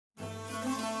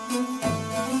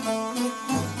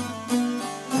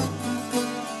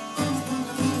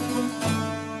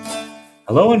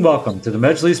Hello and welcome to the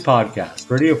Majlis podcast,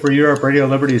 Radio for Europe, Radio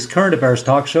Liberty's current affairs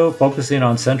talk show focusing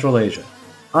on Central Asia.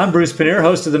 I'm Bruce Pannier,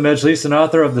 host of the Majlis and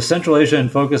author of the Central Asia in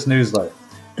Focus newsletter.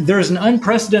 There is an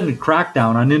unprecedented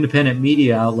crackdown on independent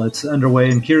media outlets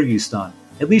underway in Kyrgyzstan.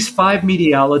 At least 5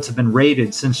 media outlets have been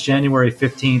raided since January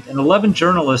 15th, and 11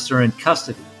 journalists are in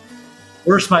custody.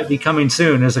 Worse might be coming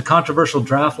soon, as a controversial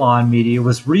draft law on media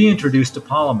was reintroduced to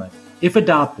Parliament. If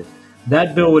adopted,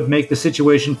 that bill would make the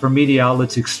situation for media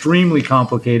outlets extremely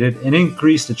complicated and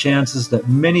increase the chances that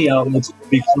many outlets will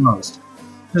be closed.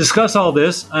 To discuss all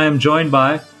this, I am joined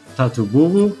by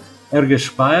Tattuububu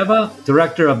Ergeshbaeva,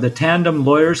 director of the Tandem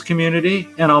lawyers community,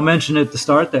 and I'll mention at the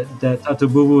start that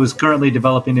Tattuububu is currently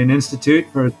developing an institute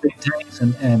for think tanks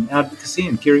and advocacy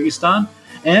in Kyrgyzstan,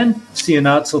 and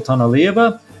Syinat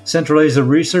Sultanalieva, Central Asia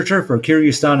researcher for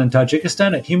Kyrgyzstan and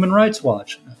Tajikistan at Human Rights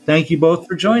Watch. Thank you both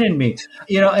for joining me.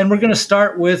 And we're going to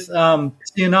start with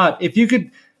Syinat. If you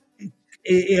could,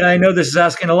 I know this is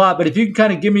asking a lot, but if you can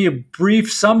kind of give me a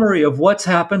brief summary of what's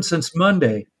happened since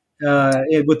Monday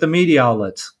with the media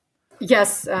outlets.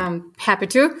 Yes, happy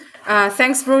to.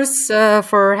 Thanks, Bruce,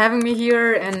 for having me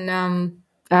here. And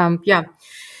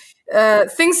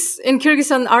things in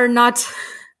Kyrgyzstan are not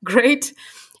great.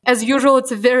 As usual,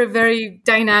 it's a very, very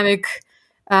dynamic,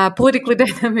 politically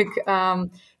dynamic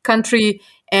country.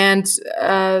 And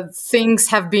things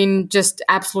have been just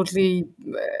absolutely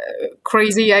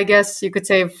crazy, I guess you could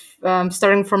say,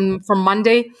 starting from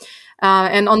Monday.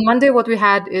 And on Monday, what we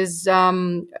had is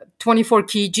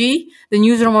 24KG. The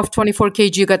newsroom of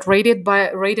 24KG got raided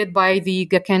by the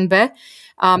Gekenbe.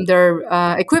 Their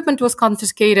equipment was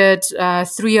confiscated.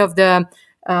 3 of the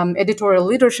editorial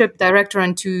leadership, director,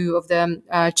 and 2 of the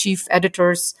chief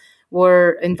editors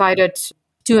were invited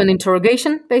to an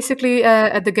interrogation, basically,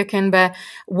 at the Gekenbe,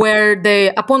 where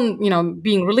they, upon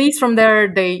being released from there,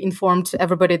 they informed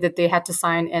everybody that they had to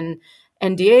sign an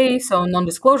NDA, so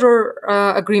non-disclosure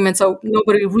agreement. So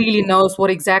nobody really knows what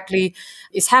exactly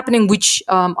is happening, which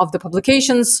of the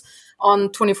publications on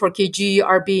 24KG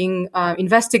are being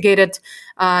investigated.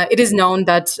 It is known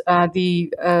that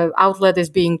the outlet is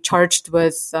being charged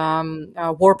with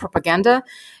war propaganda.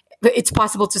 It's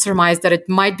possible to surmise that it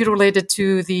might be related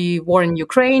to the war in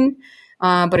Ukraine,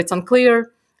 but it's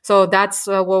unclear. So that's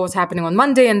what was happening on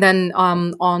Monday. And then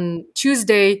on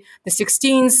Tuesday, the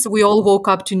 16th, we all woke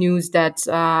up to news that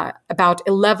about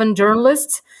 11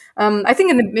 journalists, I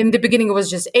think in the beginning it was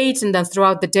just 8, and then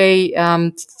throughout the day,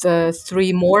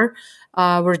 3 more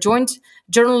were joined.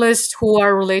 Journalists who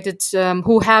are related,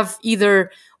 who have either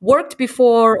worked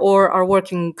before or are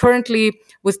working currently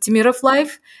with Temirov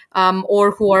Life,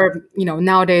 or who are,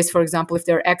 nowadays, for example, if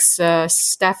they're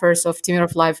ex-staffers of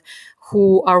Temirov Life,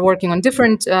 who are working on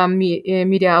different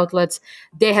media outlets,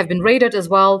 they have been raided as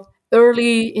well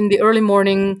in the early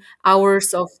morning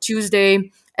hours of Tuesday,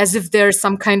 as if there's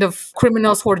some kind of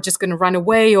criminals who are just going to run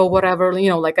away or whatever,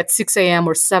 like at 6 a.m.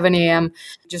 or 7 a.m.,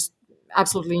 just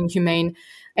absolutely inhumane.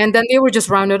 And then they were just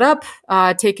rounded up,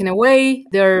 taken away.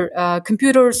 Their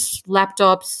computers,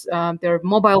 laptops, their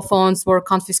mobile phones were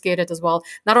confiscated as well.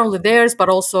 Not only theirs, but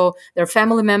also their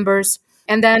family members.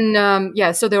 And then,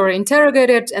 so they were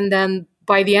interrogated. And then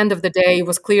by the end of the day, it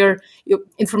was clear,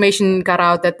 information got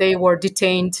out that they were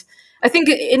detained. I think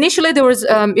initially there was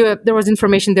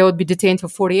information they would be detained for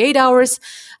 48 hours.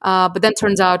 But then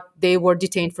turns out they were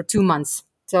detained for 2 months.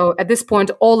 So at this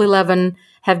point, all 11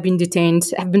 have been detained,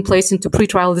 have been placed into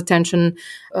pretrial detention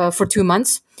for 2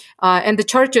 months. And the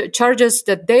charges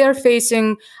that they are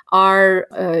facing are,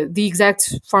 the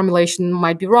exact formulation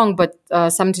might be wrong, but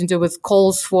something to do with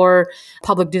calls for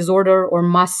public disorder or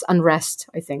mass unrest,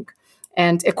 I think.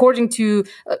 And according to,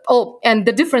 and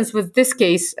the difference with this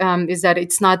case is that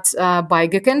it's not by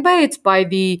Gekenbe, it's by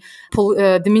the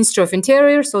Ministry of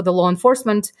Interior, so the law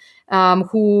enforcement,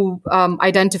 who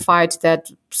identified that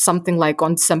something like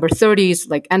on December 30th,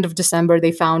 like end of December,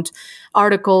 they found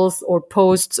articles or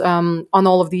posts on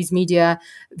all of these media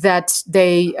that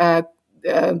they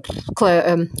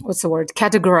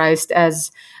categorized as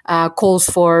calls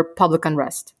for public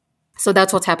unrest. So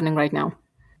that's what's happening right now.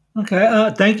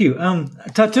 Okay, thank you.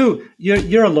 Tattu,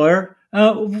 you're a lawyer.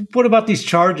 What about these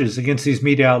charges against these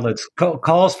media outlets?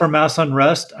 Calls for mass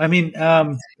unrest? I mean,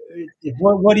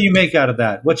 what do you make out of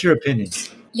that? What's your opinion?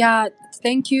 Yeah,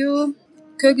 thank you.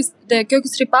 The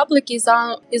Kyrgyz Republic is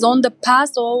on the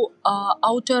path of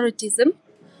authoritarianism.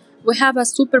 We have a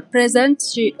super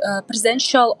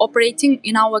presidential operating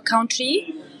in our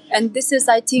country. And this is,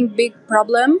 I think, big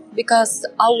problem because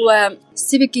our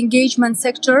civic engagement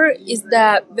sector is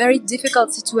the very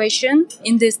difficult situation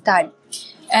in this time.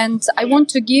 And I want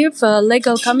to give a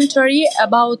legal commentary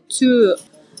about 2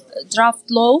 draft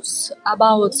laws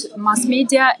about mass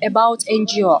media, about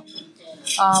NGO.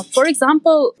 For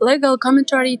example, legal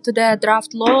commentary to the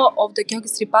draft law of the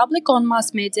Kyrgyz Republic on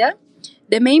mass media.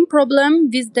 The main problem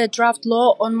with the draft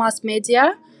law on mass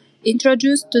media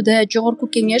introduced to the Jogorku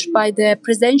Kengesh by the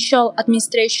presidential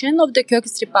administration of the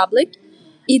Kyrgyz Republic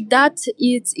is that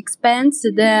it expands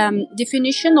the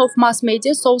definition of mass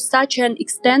media so such an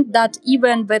extent that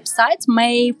even websites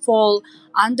may fall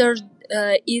under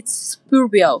its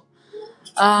purview.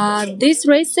 This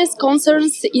raises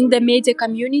concerns in the media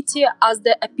community as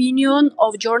the opinion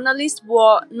of journalists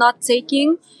were not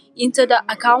taken into the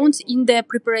account in the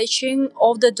preparation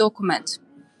of the document.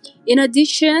 In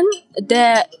addition,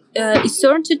 the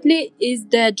uncertainty is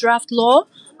the draft law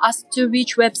as to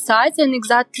which websites and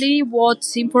exactly what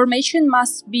information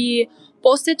must be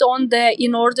posted on the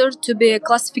in order to be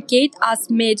classified as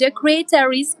media creates a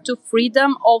risk to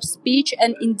freedom of speech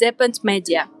and independent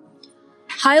media.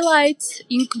 Highlights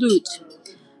include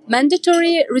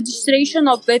mandatory registration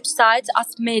of websites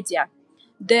as media.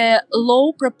 The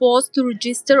law proposed to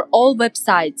register all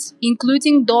websites,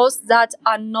 including those that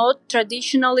are not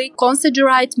traditionally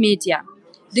considered media.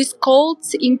 These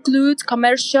codes include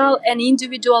commercial and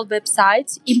individual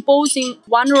websites, imposing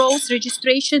one-row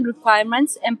registration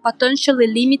requirements and potentially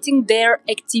limiting their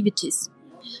activities.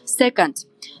 Second,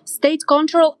 state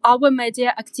control over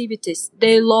media activities.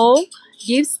 The law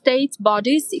gives state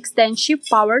bodies extensive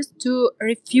powers to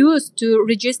refuse to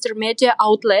register media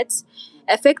outlets,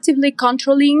 effectively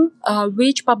controlling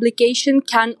which publication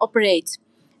can operate.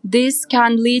 This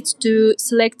can lead to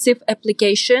selective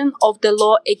application of the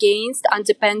law against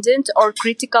independent or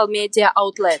critical media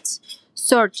outlets.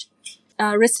 Third,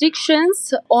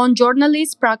 restrictions on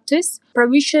journalist practice.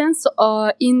 Provisions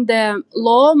in the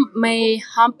law may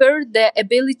hamper the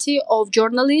ability of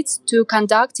journalists to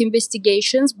conduct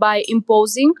investigations by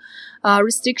imposing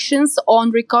restrictions on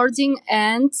recording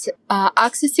and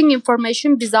accessing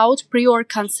information without prior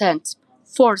consent.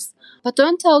 Fourth,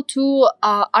 potential to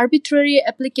arbitrary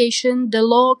application, the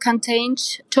law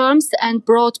contains terms and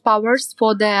broad powers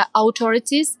for the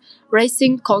authorities,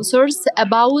 raising concerns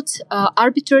about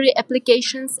arbitrary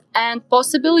applications and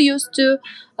possible use to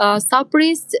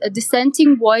suppress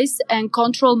dissenting voice and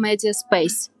control media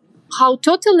space. How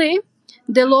totally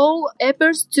the law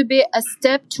appears to be a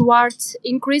step towards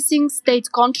increasing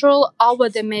state control over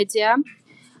the media,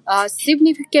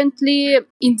 significantly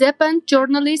independent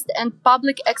journalists and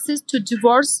public access to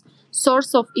diverse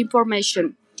source of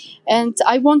information. And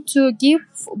I want to give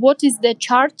what is the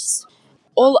charts.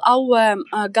 All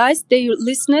our guys, they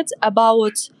listened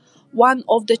about one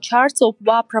of the charts of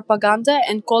war propaganda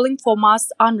and calling for mass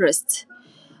unrest.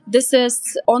 This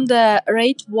is on the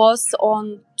rate was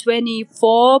on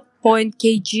 24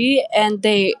 kg and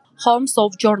the homes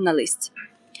of journalists.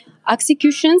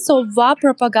 Executions of war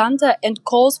propaganda and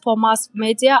calls for mass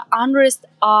media unrest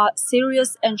are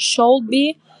serious and should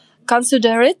be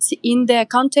considered in the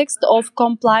context of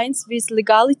compliance with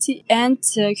legality and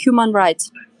human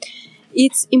rights.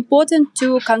 It's important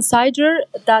to consider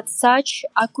that such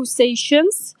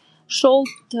accusations should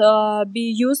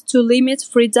be used to limit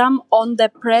freedom on the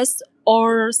press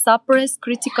or suppress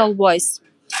critical voice.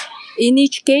 In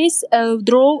each case, a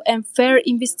thorough and fair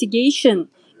investigation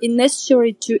is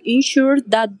necessary to ensure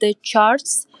that the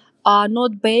charges are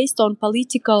not based on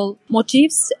political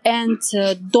motives and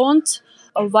don't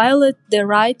violate the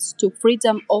rights to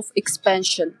freedom of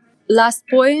expression. Last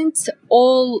point,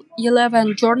 all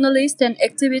 11 journalists and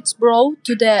activists brought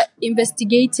to the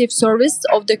investigative service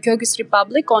of the Kyrgyz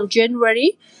Republic on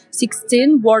January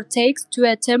 16 were taken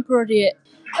to a temporary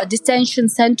detention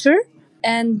center,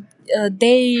 and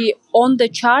they on the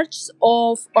charge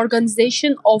of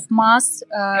organization of mass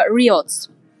riots.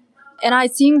 And I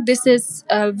think this is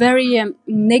a very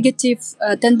negative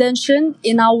tendency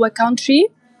in our country.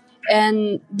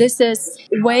 And this is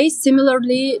way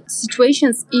similarly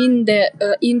situations in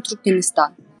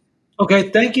Turkmenistan. Okay,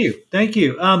 thank you.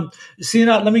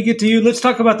 Syinat, let me get to you. Let's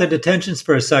talk about the detentions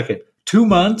for a second. 2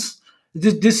 months.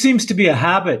 This seems to be a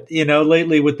habit,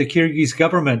 lately with the Kyrgyz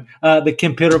government, the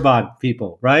Kempirabad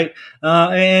people, right?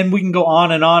 And we can go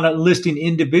on and on listing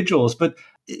individuals, but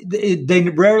they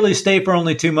rarely stay for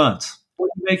only 2 months. What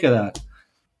do you make of that?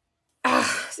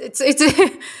 It's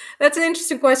that's an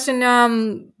interesting question.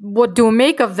 What do we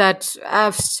make of that?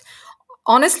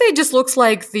 Honestly, it just looks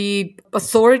like the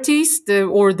authorities,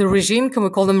 or the regime. Can we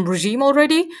call them regime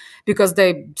already? Because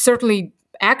they certainly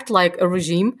act like a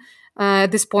regime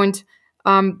at this point.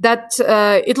 That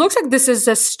it looks like this is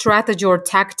a strategy or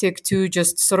tactic to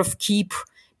just sort of keep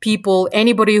people,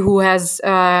 anybody who has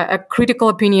a critical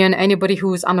opinion, anybody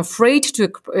who is unafraid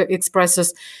to express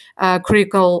this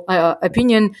critical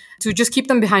opinion, to just keep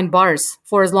them behind bars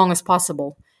for as long as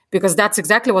possible. Because that's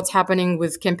exactly what's happening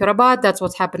with Kemperabat. That's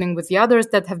what's happening with the others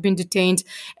that have been detained.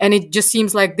 And it just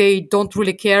seems like they don't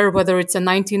really care whether it's a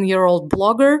 19-year-old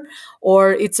blogger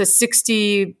or it's a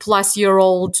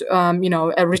 60-plus-year-old,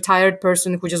 a retired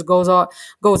person who just goes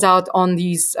out on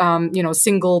these,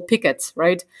 single pickets,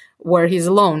 right, where he's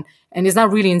alone. And he's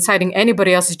not really inciting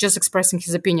anybody else. He's just expressing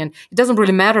his opinion. It doesn't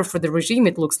really matter for the regime,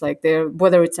 it looks like.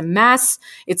 Whether it's a mass,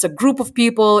 it's a group of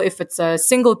people, if it's a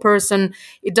single person,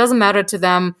 it doesn't matter to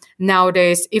them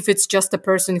nowadays if it's just a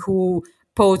person who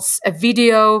posts a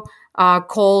video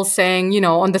call saying,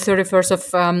 on the 31st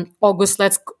of August,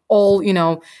 let's all,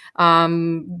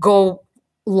 go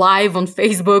live on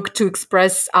Facebook to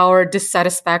express our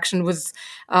dissatisfaction with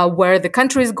where the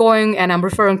country is going. And I'm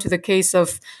referring to the case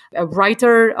of a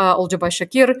writer, Olcay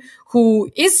Shakir, who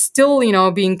is still,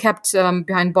 being kept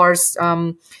behind bars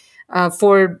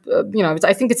for,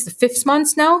 I think it's the 5th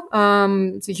month now.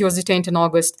 So he was detained in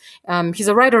August. He's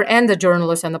a writer and a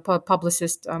journalist and a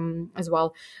publicist as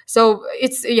well. So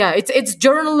it's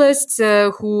journalists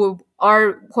who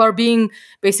are being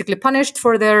basically punished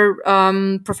for their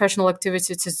professional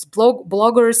activities. It's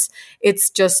bloggers. It's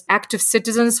just active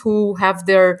citizens who have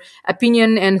their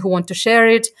opinion and who want to share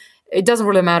it. It doesn't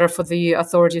really matter for the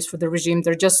authorities, for the regime.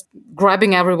 They're just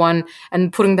grabbing everyone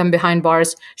and putting them behind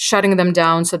bars, shutting them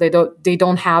down so they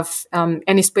don't have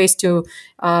any space to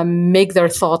make their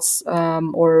thoughts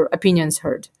or opinions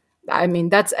heard. I mean,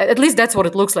 that's what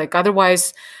it looks like.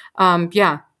 Otherwise,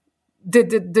 the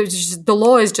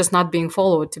law is just not being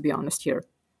followed, to be honest here.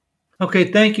 Okay,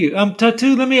 thank you.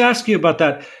 Tattu, let me ask you about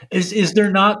that. Is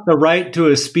there not the right to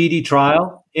a speedy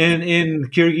trial in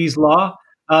Kyrgyz law?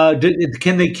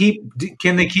 Can they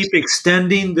keep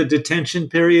extending the detention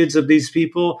periods of these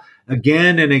people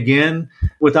again and again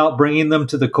without bringing them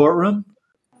to the courtroom?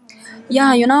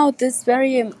 Yeah, this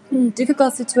very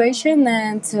difficult situation,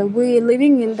 and we're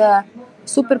living in the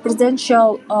super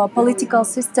presidential political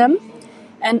system.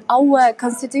 And our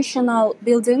constitutional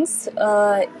buildings,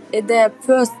 at the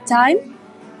first time,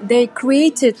 they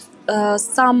created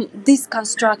some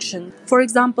deconstruction. For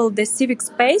example, the civic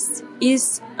space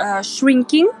is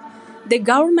shrinking. The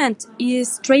government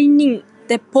is training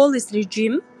the police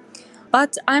regime.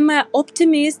 But I'm an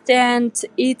optimist, and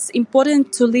it's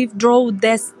important to live through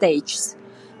the stages.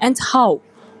 And how?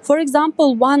 For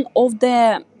example, one of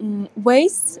the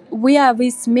ways we are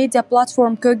with media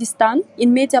platform Kyrgyzstan.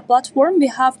 In media platform, we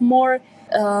have more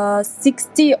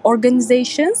 60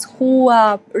 organizations who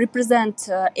represent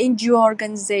NGO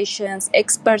organizations,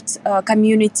 expert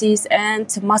communities, and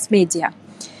mass media.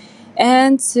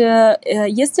 And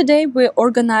yesterday we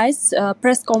organized a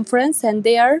press conference, and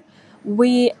there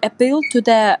we appealed to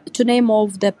the name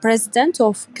of the president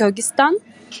of Kyrgyzstan.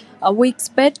 We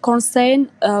express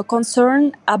concern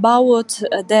about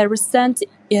the recent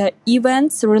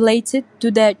events related to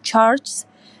the charges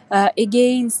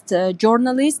against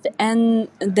journalists and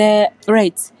the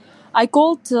raids. I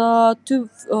called for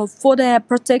the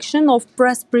protection of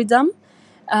press freedom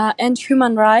and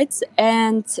human rights,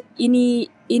 and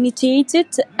initiated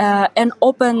an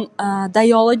open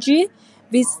dialogue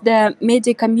with the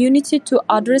media community to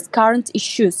address current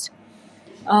issues.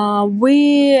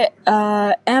 We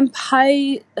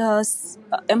emphasized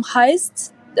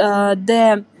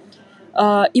the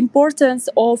importance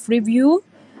of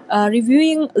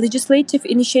reviewing legislative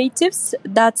initiatives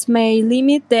that may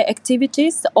limit the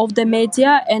activities of the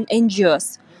media and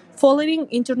NGOs, following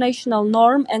international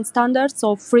norms and standards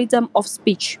of freedom of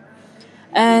speech.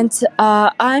 And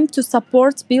I'm to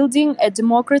support building a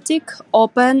democratic,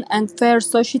 open, and fair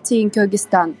society in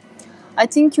Kyrgyzstan. I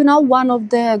think, one of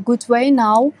the good way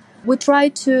now, we try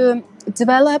to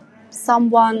develop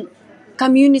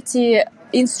community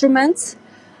instruments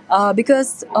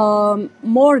because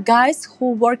more guys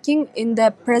who working in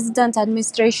the president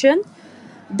administration,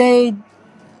 they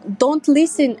don't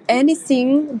listen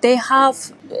anything. They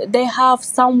have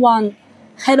someone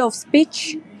head of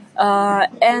speech,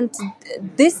 and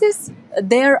this is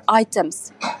their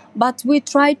items. But we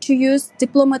try to use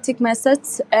diplomatic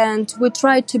methods, and we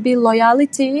try to be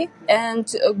loyalty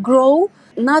and grow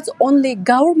not only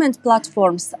government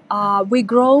platforms. We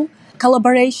grow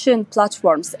collaboration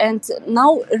platforms, and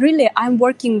now really I'm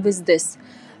working with this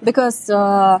because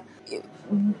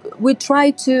we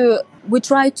try to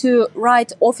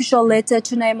write official letter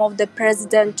to name of the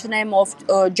president, to name of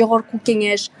Jogorku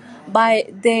Kengesh,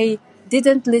 but they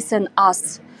didn't listen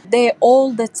us. They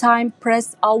all the time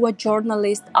press our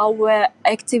journalists, our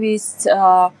activists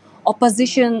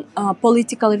opposition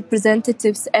political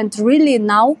representatives, and really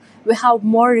now we have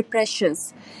more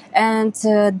repressions. And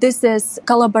this is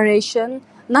collaboration,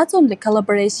 not only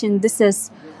collaboration, this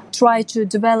is try to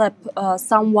develop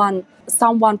someone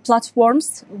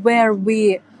platforms where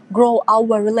we grow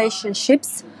our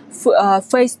relationships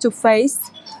face to face.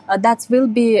 That will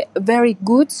be very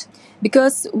good,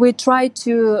 because we try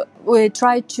to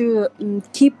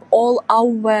keep all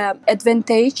our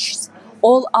advantages,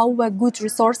 all our good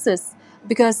resources,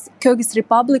 because Kyrgyz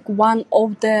Republic one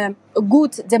of the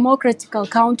good democratical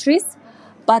countries,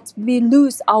 but we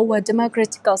lose our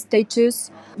democratical status,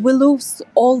 we lose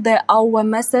all our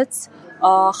methods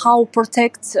how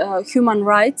protect human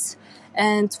rights.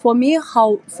 And for me,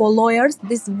 how for lawyers,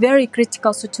 this very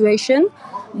critical situation.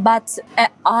 But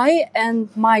I and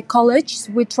my colleagues,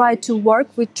 we try to work,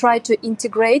 we try to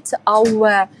integrate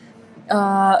our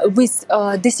with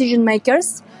decision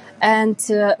makers, and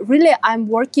really I'm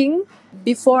working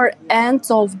before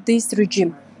end of this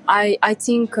regime. I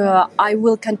think I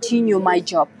will continue my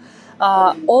job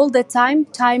all the time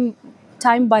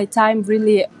by time.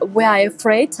 Really, we are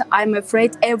afraid. I'm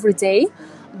afraid every day,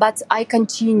 but I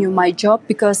continue my job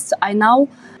because I know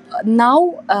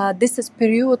now this is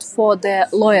period for the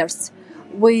lawyers.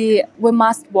 We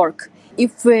must work.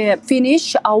 If we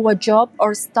finish our job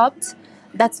or stopped,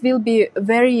 that will be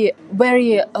very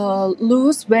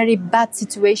loose, very bad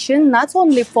situation, not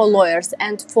only for lawyers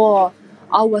and for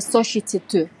our society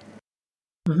too.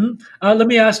 Mm-hmm. Let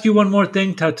me ask you one more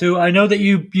thing, Tatu. I know that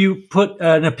you put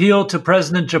an appeal to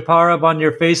President Japarov on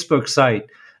your Facebook site.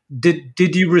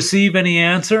 Did you receive any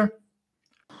answer?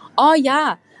 Oh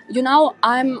yeah,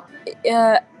 I'm.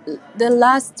 The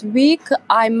last week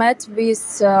I met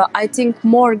with I think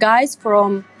more guys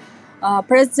from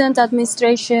president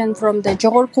administration, from the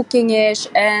Johor Kengesh,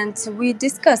 and we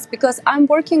discussed, because I'm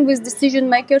working with decision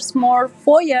makers more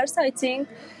 4 years I think,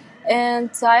 and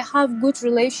I have good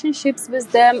relationships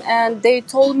with them, and they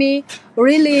told me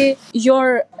really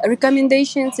your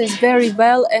recommendations is very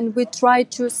well, and we try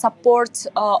to support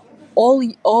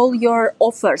all your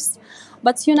offers.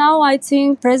 But I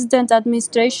think president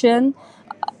administration,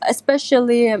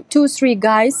 especially 2-3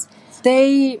 guys,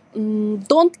 they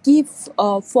don't give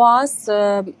for us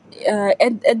at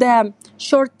the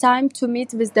short time to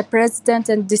meet with the president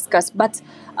and discuss. But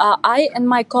I and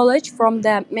my colleague from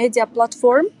the media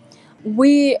platform,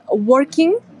 we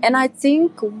working, and I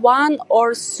think 1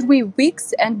 or 3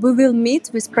 weeks, and we will meet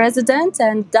with president,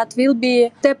 and that will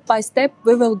be step by step.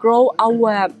 We will grow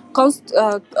our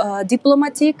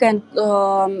diplomatic and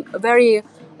very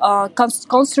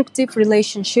constructive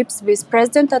relationships with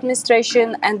president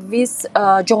administration and with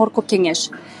Johor Kengesh.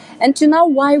 And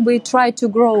why we try to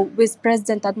grow with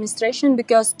president administration,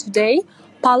 because today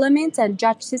parliament and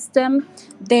judge system,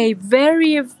 they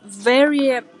very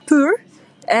poor,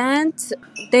 and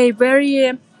they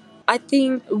very, I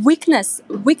think, weakness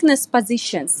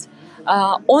positions.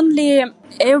 Only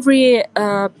every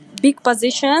big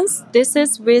positions, this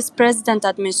is with president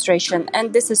administration,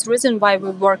 and this is reason why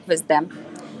we work with them.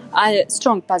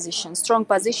 Strong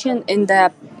position in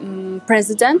the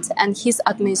president and his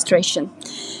administration.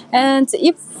 And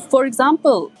if, for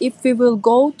example, if we will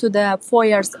go to the 4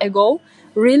 years ago,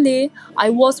 really, I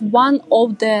was one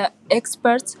of the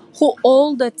experts who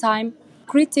all the time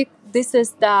critic. This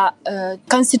is the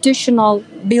constitutional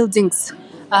buildings.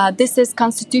 This is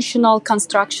constitutional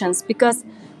constructions, because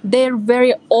they're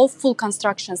very awful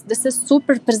constructions. This is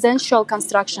super presidential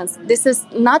constructions. This is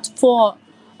not for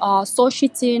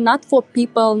society, not for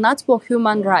people, not for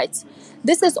human rights.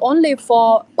 This is only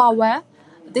for power.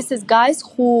 This is guys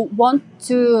who want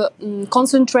to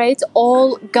concentrate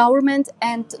all government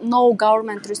and no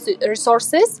government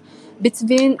resources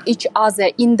between each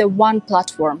other in the one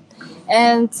platform.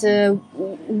 And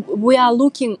we are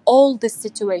looking all this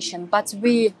situation, but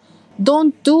we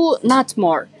don't do not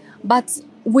more. But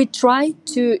we try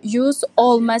to use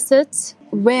all methods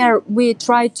where we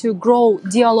try to grow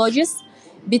dialogues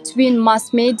between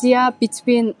mass media,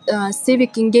 between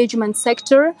civic engagement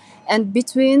sector, and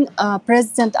between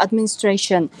president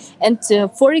administration. And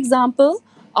for example,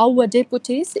 our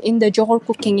deputies in the Johor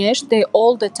Kengesh, they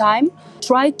all the time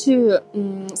try to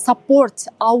support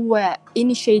our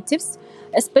initiatives,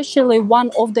 especially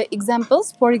one of the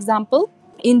examples, for example,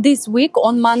 in this week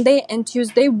on Monday and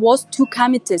Tuesday was 2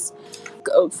 committees.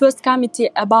 First committee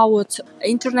about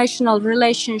international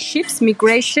relationships,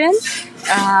 migration,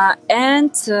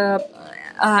 and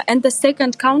the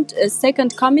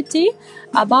second committee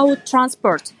about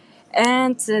transport.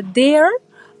 And there,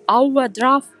 our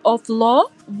draft of law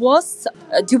was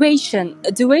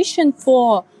duration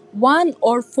for 1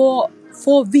 or 4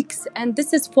 4 weeks, and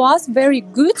this is for us very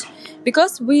good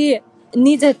because we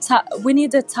needed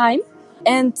time.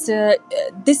 And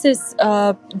this is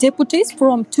deputies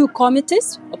from 2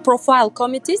 committees, profile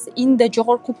committees in the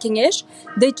Johorku Kengesh.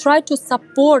 They try to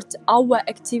support our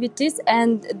activities,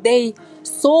 and they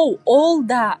saw all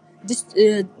the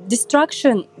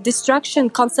destruction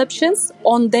conceptions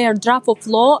on their draft of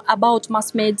law about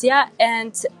mass media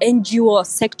and NGO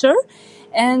sector.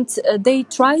 And they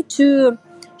try to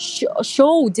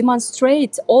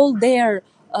demonstrate all their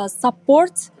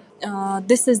support.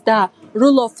 This is the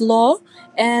rule of law,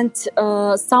 and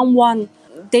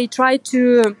they try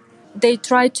to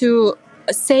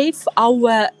save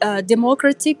our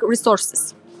democratic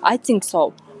resources. I think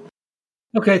so.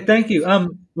 Okay, thank you.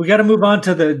 We got to move on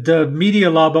to the media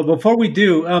law, but before we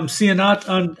do, Syinat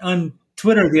on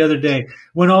Twitter the other day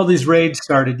when all these raids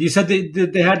started, you said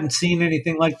they hadn't seen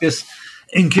anything like this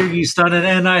in Kyrgyzstan,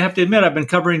 and I have to admit I've been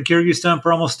covering Kyrgyzstan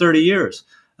for almost 30 years.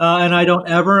 And I don't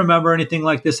ever remember anything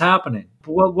like this happening.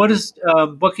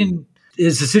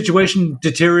 Is the situation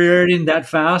deteriorating that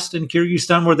fast in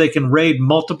Kyrgyzstan where they can raid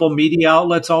multiple media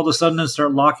outlets all of a sudden and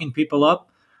start locking people up?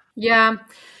 Yeah,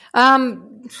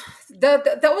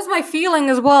 that was my feeling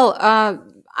as well.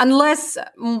 Unless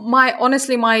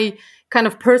my kind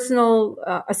of personal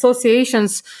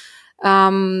associations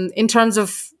in terms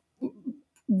of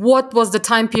what was the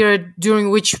time period during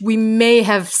which we may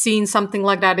have seen something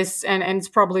like that and it's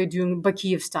probably during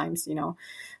Bakiyev's times,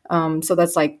 so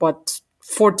that's like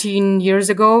 14 years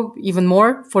ago, even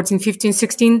more, 14, 15,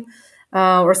 16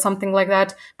 or something like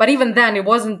that. But even then it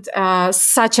wasn't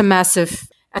such a massive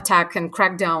attack and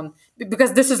crackdown,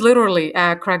 because this is literally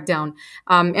a crackdown.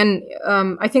 And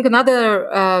I think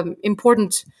another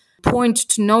important point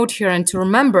to note here and to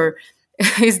remember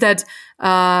is that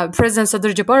President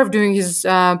Sadir Japarov, during his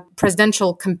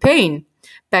presidential campaign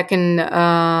back in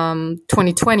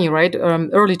 2020, right?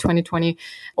 Early 2020,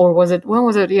 or was it? When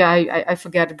was it? Yeah, I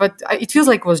forget. But it feels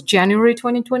like it was January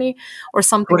 2020 or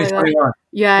something like that.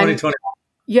 Yeah, 2021.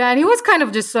 Yeah, and he was kind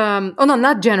of just. Oh no,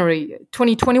 not January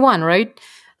 2021, right?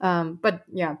 But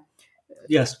yeah.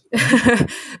 Yes.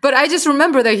 But I just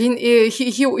remember that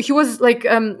he was like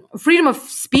freedom of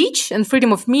speech and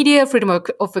freedom of media, freedom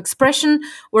of expression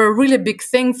were a really big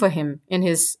thing for him in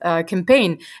his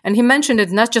campaign. And he mentioned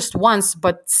it not just once,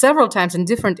 but several times in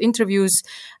different interviews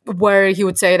where he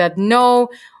would say that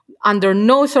under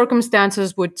no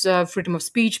circumstances would freedom of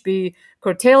speech be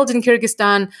curtailed in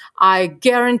Kyrgyzstan. I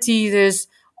guarantee this.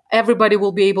 Everybody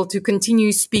will be able to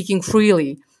continue speaking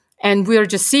freely. And we're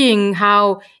just seeing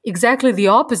how exactly the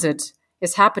opposite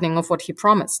is happening of what he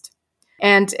promised.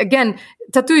 And again,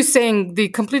 Tattu is saying the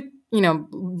complete,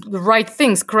 the right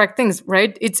things, correct things,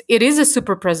 right? It is a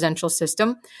super presidential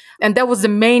system. And that was the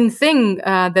main thing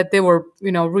that they were,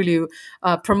 really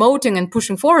promoting and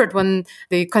pushing forward when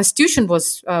the constitution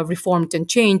was reformed and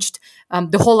changed.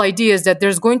 The whole idea is that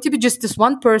there's going to be just this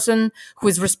one person who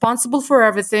is responsible for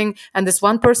everything, and this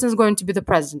one person is going to be the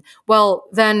president. Well,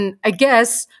 then I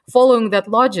guess following that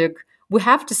logic, we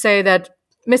have to say that,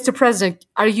 Mr. President,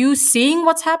 are you seeing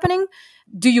what's happening?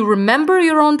 Do you remember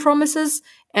your own promises?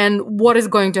 And what is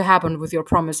going to happen with your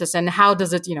promises? And how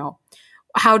does it,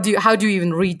 how do you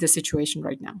even read the situation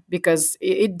right now? Because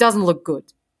it doesn't look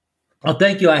good. Well,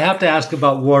 thank you. I have to ask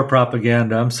about war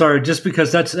propaganda. I'm sorry, just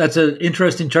because that's an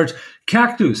interesting charge.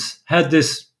 Cactus had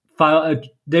this file.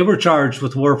 They were charged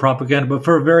with war propaganda, but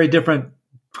for a very different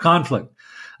conflict.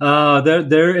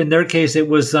 In their case, it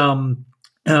was the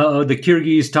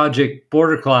Kyrgyz-Tajik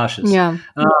border clashes. Yeah.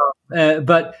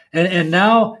 But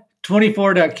now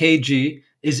 24.kg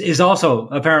is also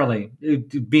apparently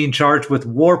being charged with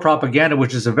war propaganda,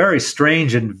 which is a very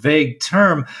strange and vague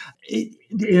term.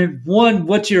 One,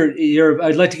 what's your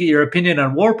I'd like to get your opinion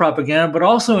on war propaganda, but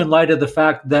also in light of the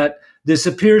fact that this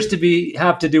appears to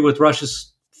have to do with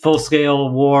Russia's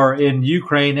full-scale war in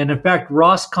Ukraine. And in fact,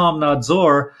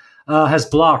 Roskomnadzor has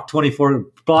blocked 24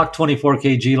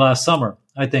 kg last summer,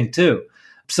 I think, too.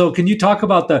 So can you talk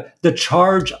about the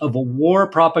charge of war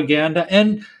propaganda?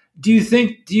 And do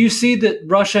you see that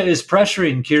Russia is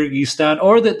pressuring Kyrgyzstan,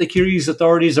 or that the Kyrgyz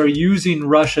authorities are using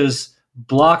Russia's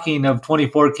blocking of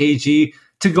 24 kg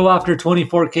to go after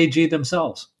 24 kg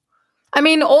themselves? I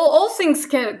mean, all things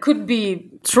could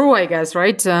be true, I guess,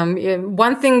 right?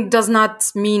 One thing does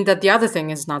not mean that the other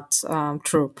thing is not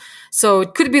true. So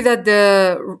it could be that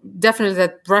definitely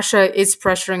that Russia is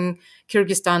pressuring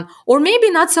Kyrgyzstan, or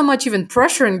maybe not so much even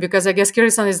pressuring, because I guess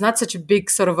Kyrgyzstan is not such a big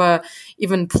sort of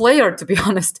even player, to be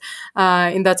honest,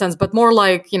 in that sense. But more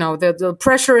like, the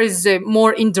pressure is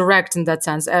more indirect in that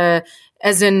sense,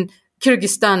 as in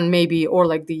Kyrgyzstan maybe, or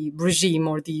like the regime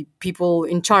or the people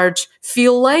in charge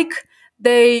feel like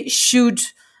they should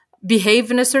behave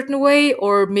in a certain way,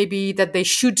 or maybe that they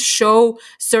should show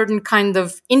certain kind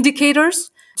of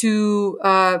indicators to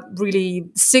really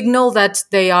signal that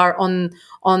they are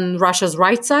on Russia's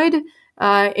right side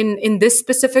in this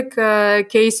specific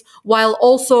case, while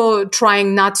also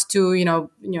trying not to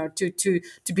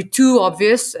to be too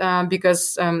obvious,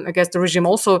 because I guess the regime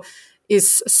also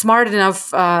is smart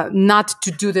enough not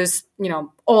to do this,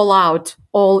 all out,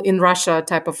 all in Russia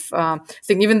type of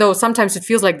thing, even though sometimes it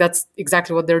feels like that's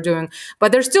exactly what they're doing.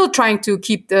 But they're still trying to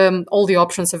keep all the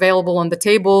options available on the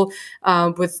table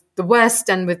with the West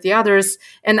and with the others.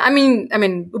 And I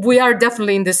mean, we are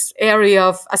definitely in this area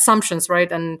of assumptions,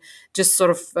 right? And just sort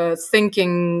of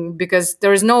thinking, because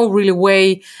there is no really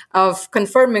way of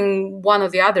confirming one or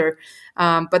the other.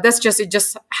 But that's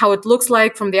just how it looks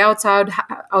like from the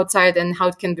outside, and how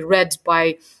it can be read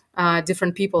by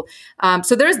different people.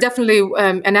 So there is definitely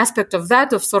an aspect of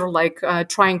that, of sort of like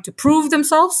trying to prove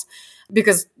themselves,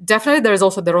 because definitely there is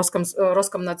also the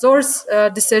Roskomnadzor's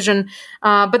decision.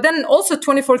 But then also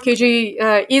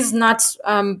 24kg is not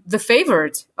the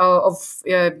favorite of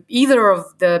either of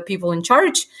the people in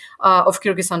charge of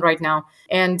Kyrgyzstan right now.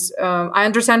 And I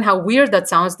understand how weird that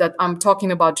sounds, that I'm talking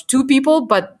about two people,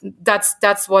 but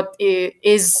that's what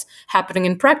is happening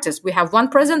in practice. We have one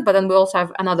president, but then we also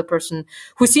have another person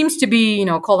who seems to be,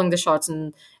 calling the shots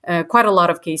in quite a lot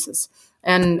of cases.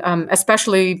 And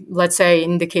especially, let's say,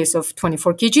 in the case of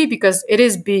 24kg, because it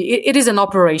is an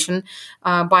operation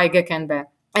by GKNB.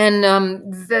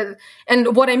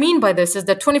 And what I mean by this is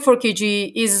that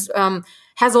 24kg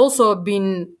has also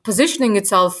been positioning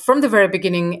itself from the very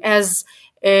beginning as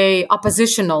a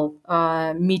oppositional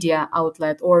media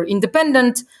outlet, or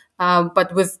independent,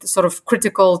 but with sort of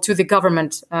critical to the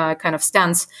government kind of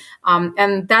stance.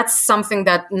 And that's something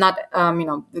that not,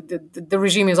 the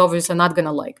regime is obviously not going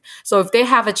to like. So if they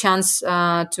have a chance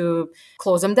to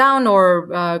close them down,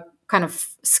 or kind of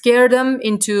scare them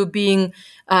into being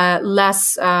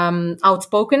less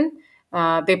outspoken,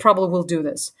 they probably will do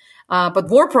this. But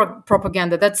war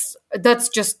propaganda, that's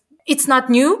just, it's not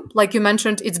new. Like you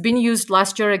mentioned, it's been used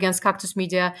last year against Cactus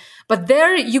Media. But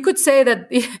there, you could say that,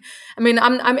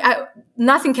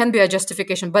 nothing can be a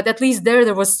justification, but at least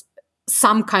there was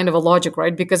some kind of a logic,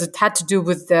 right? Because it had to do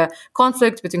with the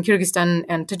conflict between Kyrgyzstan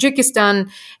and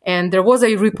Tajikistan. And there was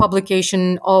a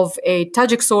republication of a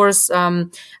Tajik source,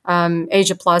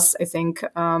 Asia Plus, I think,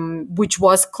 which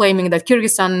was claiming that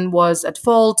Kyrgyzstan was at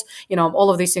fault,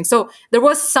 all of these things. So there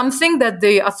was something that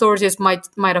the authorities might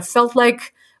have felt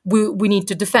like we need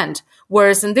to defend.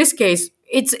 Whereas in this case,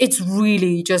 it's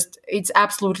really just, it's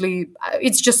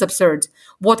just absurd.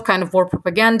 What kind of war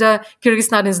propaganda?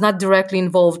 Kyrgyzstan is not directly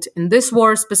involved in this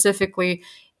war specifically.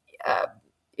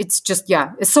 It's just,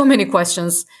 it's so many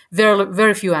questions, very,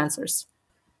 very few answers.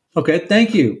 Okay,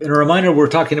 thank you. And a reminder, we're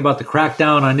talking about the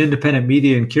crackdown on independent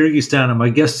media in Kyrgyzstan, and my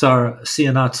guests are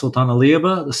Syinat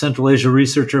Sultanalieva, the Central Asia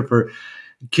researcher for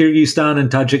Kyrgyzstan and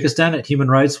Tajikistan at Human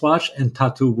Rights Watch, and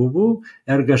Tattuububu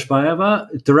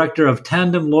Ergeshbaeva, director of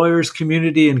Tandem Lawyers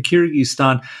Community in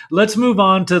Kyrgyzstan. Let's move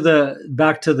on to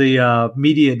back to the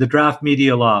media, the draft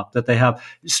media law that they have.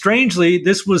 Strangely,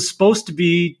 this was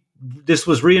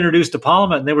reintroduced to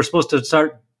Parliament, and they were supposed to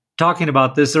start talking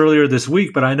about this earlier this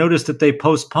week, but I noticed that they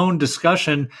postponed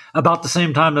discussion about the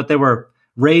same time that they were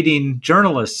raiding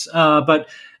journalists.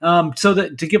 So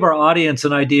that to give our audience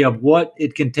an idea of what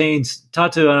it contains,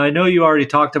 Tatu, and I know you already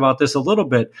talked about this a little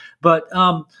bit, but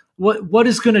what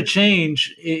is going to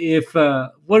change if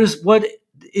what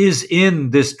is in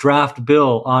this draft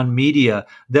bill on media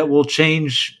that will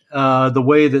change the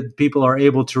way that people are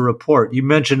able to report? You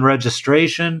mentioned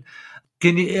registration.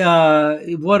 Can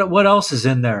you what else is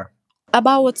in there?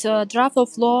 About draft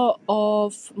of law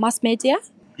of mass media?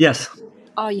 Yes.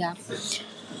 Oh, yeah.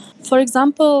 For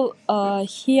example,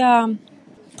 here,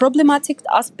 problematic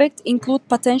aspects include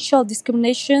potential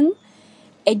discrimination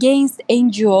against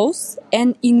NGOs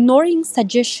and ignoring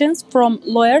suggestions from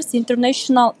lawyers,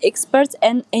 international experts,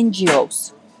 and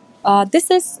NGOs.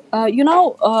 This is,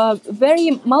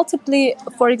 very multiply,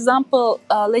 for example,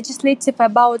 legislative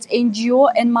about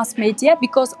NGO and mass media,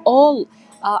 because all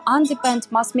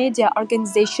independent mass media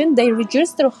organization, they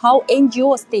register how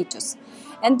NGO status.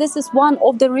 And this is one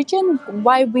of the reasons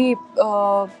why we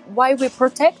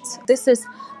protect. This is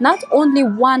not only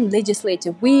one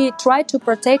legislative. We try to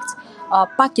protect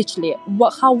packagely,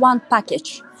 how one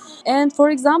package. And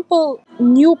for example,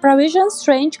 new provisions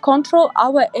range control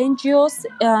our NGOs,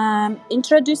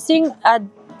 introducing a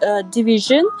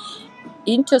division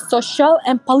into social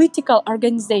and political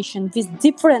organization with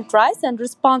different rights and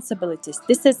responsibilities.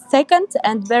 This is second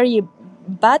and very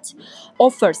bad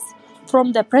offers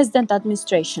from the president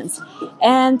administrations,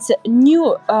 and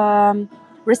new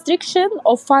restriction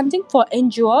of funding for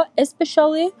NGO,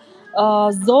 especially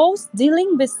those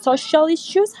dealing with social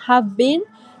issues, have been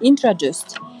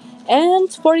introduced.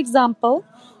 And for example,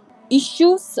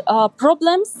 issues,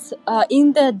 problems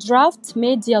in the draft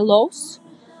media laws.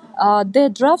 The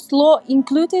draft law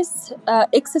includes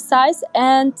exercise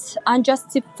and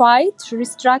unjustified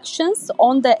restrictions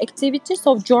on the activities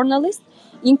of journalists,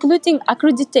 including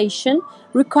accreditation,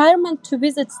 requirement to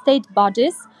visit state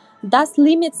bodies, thus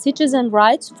limit citizen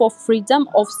rights for freedom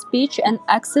of speech and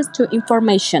access to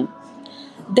information.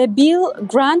 The bill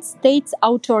grants state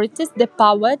authorities the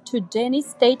power to deny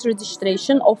state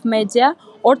registration of media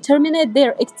or terminate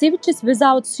their activities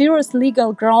without serious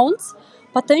legal grounds,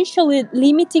 potentially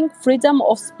limiting freedom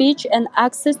of speech and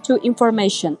access to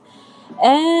information.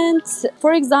 And,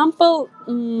 for example,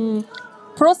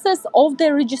 process of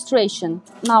the registration.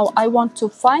 Now I want to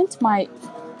find my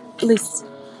list.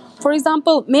 For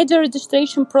example, media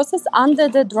registration process under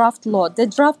the draft law. The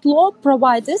draft law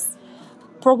provides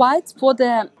for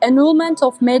the annulment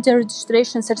of media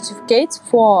registration certificates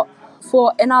for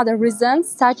another reasons,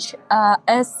 such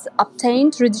as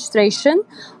obtained registration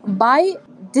by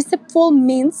deceitful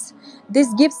means.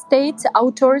 This gives state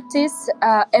authorities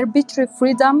arbitrary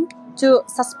freedom to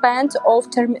suspend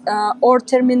or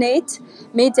terminate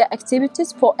media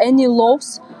activities for any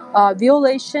laws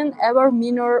violation, ever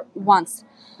minor ones.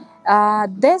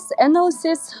 This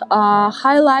analysis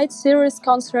highlights serious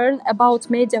concern about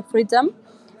media freedom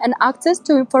and access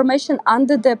to information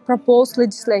under the proposed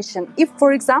legislation. If,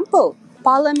 for example,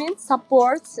 Parliament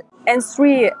supports and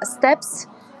 3 steps,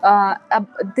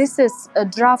 this is a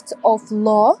draft of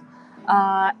law,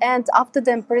 and after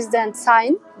the President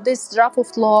sign this draft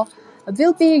of law,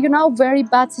 will be, very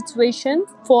bad situation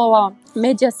for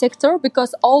media sector,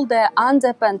 because all the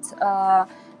independent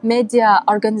media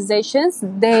organizations,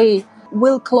 they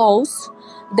will close,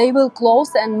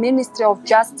 and Ministry of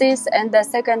Justice and the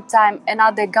second time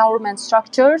another government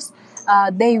structures,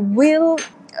 they will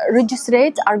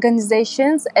register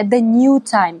organizations at the new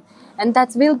time. And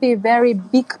that will be very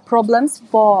big problems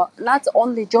for not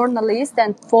only journalists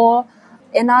and for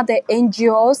another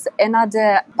NGOs,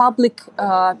 another public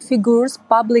figures,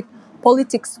 public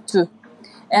politics too.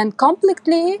 And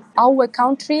completely our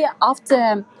country,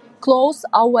 after close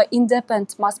our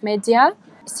independent mass media,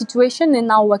 situation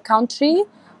in our country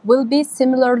will be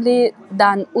similarly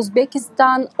than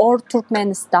Uzbekistan or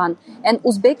Turkmenistan. And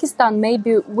Uzbekistan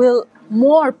maybe will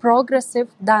more progressive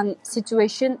than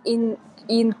situation in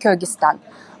Kyrgyzstan.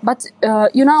 But,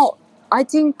 I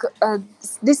think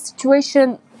this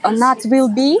situation not will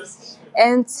be,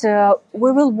 and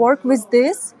we will work with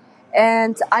this.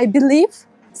 And I believe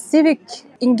civic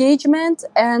engagement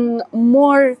and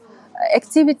more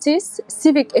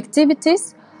civic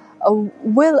activities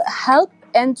will help,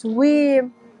 and we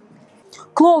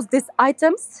close these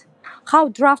items how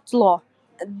draft law.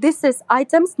 This is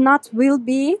items not will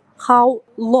be how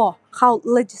law, how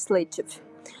legislative.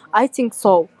 I think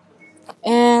so.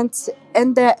 And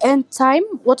in the end time,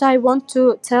 what I want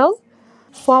to tell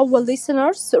for our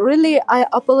listeners, really I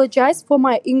apologize for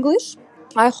my English.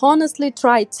 I honestly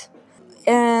tried,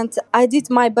 and I did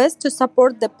my best to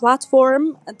support the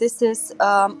platform. This is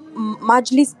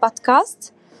Majlis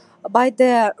podcast by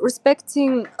the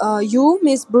respecting you,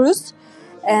 Miss Bruce.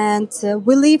 And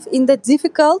we live in the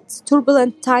difficult,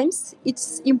 turbulent times.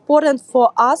 It's important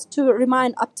for us to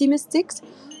remain optimistic,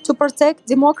 to protect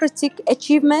democratic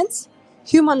achievements,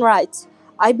 human rights.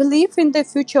 I believe in the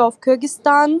future of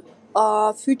Kyrgyzstan,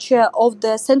 future of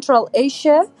the Central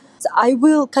Asia. I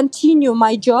will continue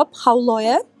my job, how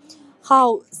lawyer,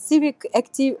 how civic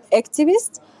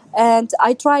activist, and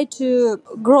I try to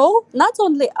grow. Not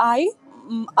only I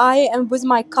and with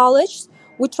my colleagues,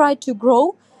 we try to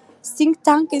grow think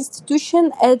tank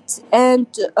institution and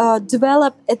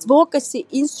develop advocacy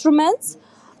instruments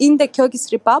in the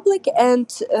Kyrgyz Republic and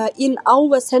in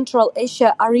our Central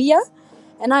Asia area.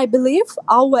 And I believe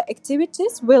our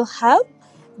activities will help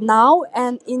now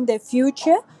and in the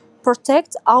future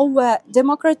protect our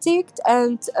democratic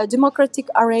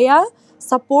area,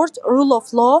 support rule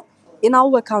of law in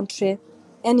our country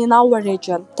and in our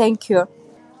region. Thank you.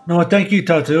 No, thank you,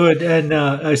 Tatu, and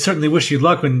I certainly wish you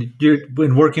luck when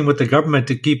working with the government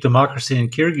to keep democracy in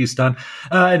Kyrgyzstan.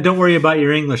 And don't worry about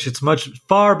your English; it's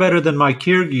far better than my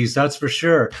Kyrgyz, that's for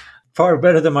sure. Far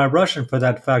better than my Russian, for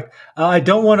that fact. I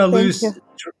don't want to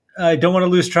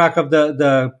lose track of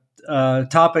the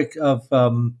topic of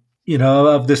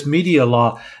of this media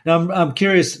law. Now, I'm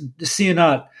curious,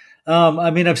 Syinat,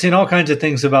 I've seen all kinds of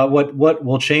things about what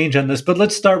will change on this, but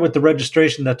let's start with the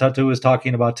registration that Tatu was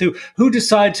talking about too. Who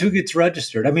decides who gets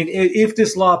registered? I mean, if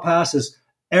this law passes,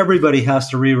 everybody has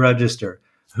to re-register.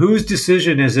 Whose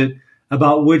decision is it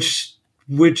about which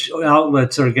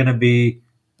outlets are going to be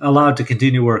allowed to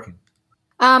continue working?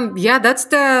 That's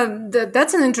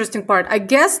that's an interesting part. I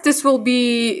guess this will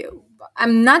be.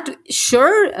 I'm not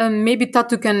sure. Maybe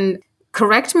Tatu can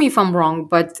correct me if I'm wrong,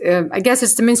 but I guess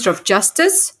it's the Minister of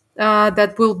Justice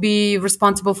that will be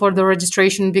responsible for the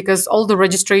registration, because all the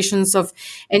registrations of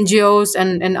NGOs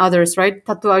and others, right?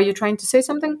 Tatu, are you trying to say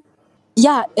something?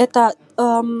 Yeah, это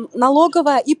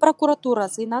налоговая и прокуратура,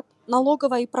 Syinat.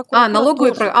 Налоговая и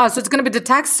прокуратура. So it's going to be the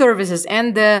tax services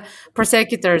and the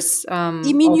prosecutors.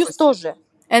 И Минюст тоже.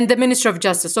 And the Minister of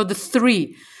Justice. So the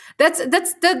three. That's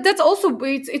also,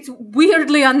 it's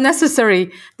weirdly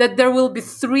unnecessary that there will be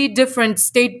three different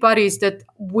state bodies that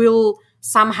will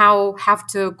somehow have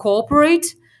to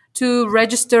cooperate to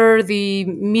register the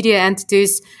media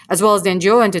entities as well as the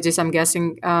NGO entities, I'm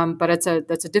guessing. But that's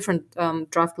a different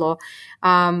draft law.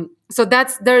 So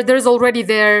there's already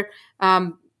there.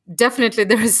 Definitely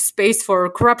there is space for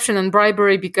corruption and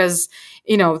bribery, because,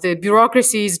 the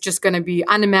bureaucracy is just going to be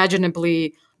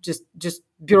unimaginably just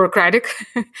bureaucratic.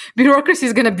 Bureaucracy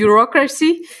is going to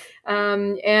bureaucracy.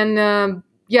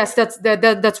 Yes,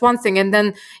 that's one thing. And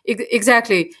then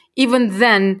exactly, even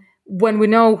then, when we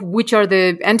know which are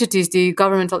the entities, the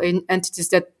governmental entities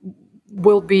that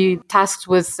will be tasked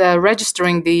with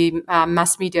registering the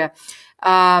mass media,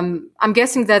 I'm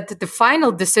guessing that the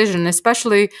final decision,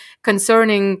 especially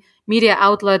concerning media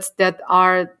outlets that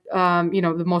are,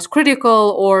 the most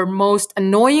critical or most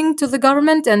annoying to the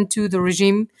government and to the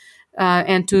regime,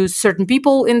 and to certain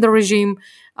people in the regime,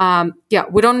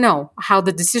 we don't know how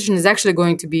the decision is actually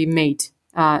going to be made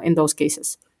in those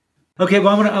cases. Okay,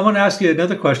 well, I want to ask you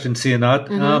another question, Syinat.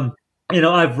 Mm-hmm.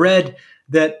 I've read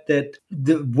that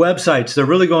the websites, they're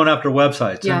really going after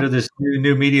websites under this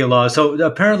new media law. So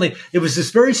apparently it was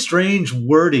this very strange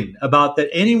wording about that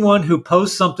anyone who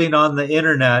posts something on the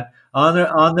internet,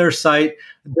 on their site,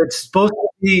 that's supposed to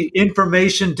be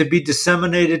information to be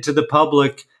disseminated to the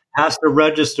public, has to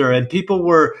register. And people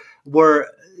were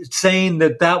saying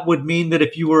that would mean that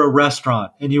if you were a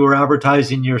restaurant and you were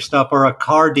advertising your stuff, or a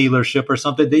car dealership or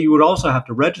something, that you would also have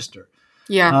to register.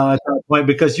 At that point,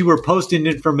 because you were posting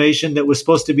information that was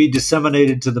supposed to be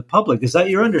disseminated to the public. Is that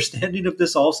your understanding of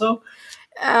this also?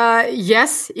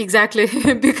 Yes, exactly.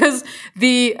 Because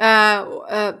the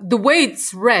way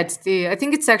it's read, I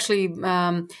think it's actually,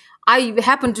 I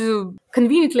happen to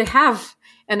conveniently have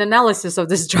an analysis of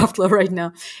this draft law right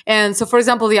now. And so, for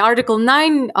example, the Article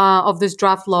 9 of this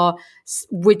draft law,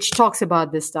 which talks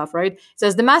about this stuff, right? It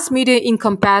says the mass media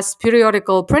encompass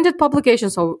periodical printed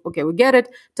publications. So, okay, we get it.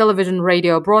 Television,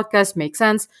 radio, broadcast makes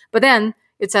sense. But then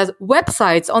it says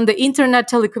websites on the internet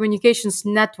telecommunications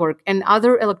network and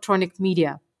other electronic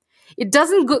media. It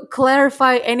doesn't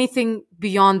clarify anything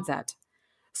beyond that.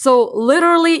 So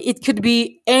literally, it could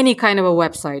be any kind of a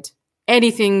website,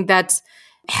 anything that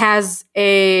has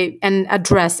an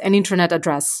address, an internet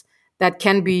address that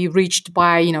can be reached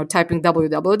by, typing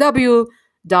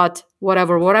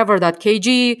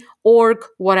www.whatever.kg, org,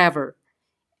 whatever.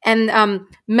 And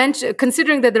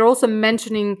considering that they're also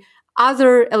mentioning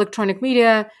other electronic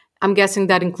media, I'm guessing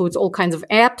that includes all kinds of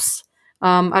apps.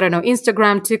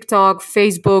 Instagram, TikTok,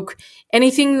 Facebook,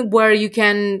 anything where you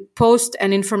can post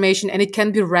an information and it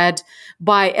can be read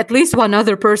by at least one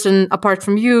other person apart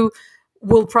from you,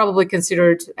 will probably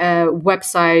consider it a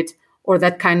website or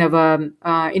that kind of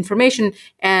information,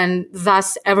 and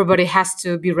thus everybody has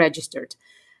to be registered.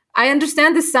 I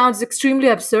understand this sounds extremely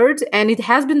absurd, and it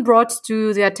has been brought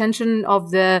to the attention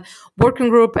of the working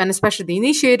group and especially the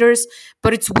initiators,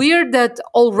 but it's weird that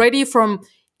already from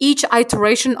each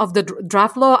iteration of the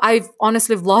draft law, I've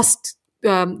honestly lost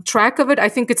track of it. I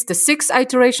think it's the 6th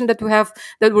iteration that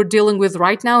we're dealing with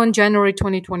right now in January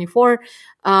 2024.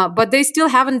 But they still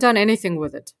haven't done anything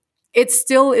with it. It's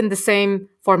still in the same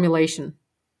formulation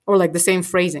or like the same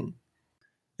phrasing.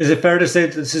 Is it fair to say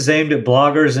that this is aimed at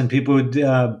bloggers and people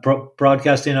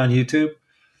broadcasting on YouTube?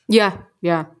 Yeah,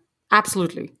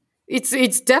 absolutely.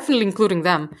 It's definitely including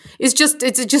them. It's just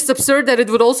absurd that it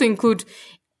would also include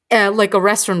like a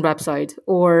restaurant website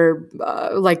or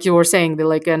like you were saying,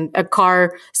 like a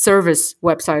car service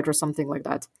website or something like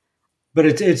that. But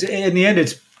it's in the end,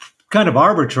 it's kind of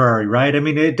arbitrary, right? I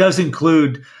mean, it does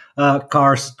include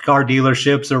car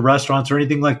dealerships or restaurants or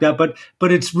anything like that, but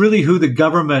it's really who the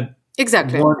government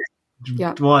wants,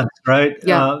 right?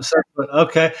 Yeah.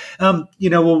 Okay.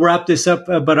 We'll wrap this up,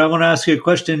 but I want to ask you a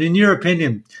question. In your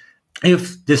opinion,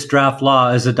 if this draft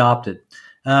law is adopted,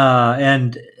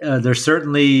 And there's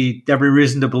certainly every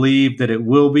reason to believe that it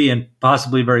will be, and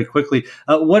possibly very quickly.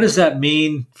 What does that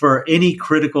mean for any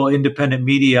critical independent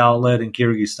media outlet in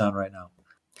Kyrgyzstan right now?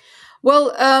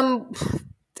 Well,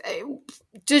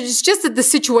 it's just that the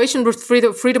situation with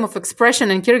freedom of expression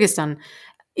in Kyrgyzstan,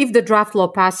 if the draft law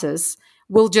passes,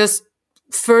 will just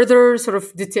further sort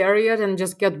of deteriorate and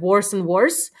just get worse and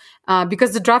worse,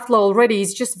 because the draft law already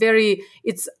is just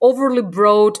it's overly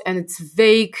broad and it's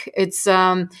vague.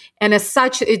 And as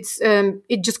such,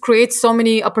 it just creates so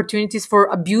many opportunities for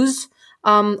abuse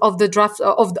of the draft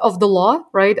of the law,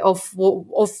 right? Of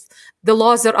the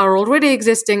laws that are already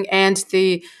existing and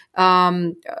the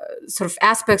sort of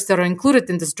aspects that are included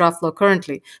in this draft law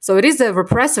currently. So it is a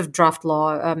repressive draft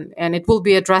law, and it will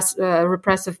be a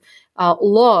repressive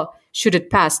law should it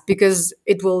pass, because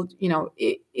it will,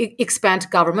 expand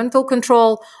governmental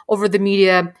control over the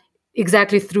media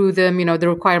exactly through the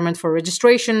requirement for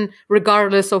registration,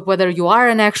 regardless of whether you are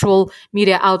an actual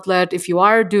media outlet, if you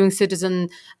are doing citizen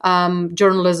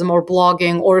journalism or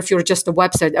blogging, or if you're just a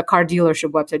website, a car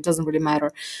dealership website, doesn't really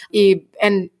matter.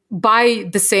 And by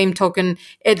the same token,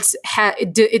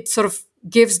 it sort of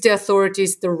gives the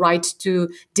authorities the right to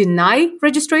deny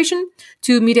registration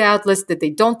to media outlets that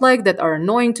they don't like, that are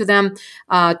annoying to them,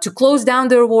 to close down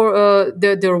their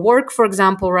work, for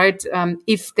example, right?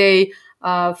 If they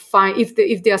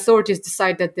if the authorities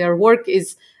decide that their work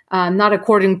is not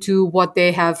according to what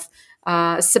they have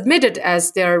submitted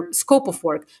as their scope of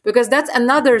work, because that's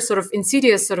another sort of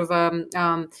insidious sort of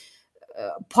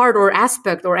part or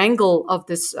aspect or angle of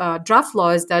this draft law,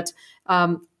 is that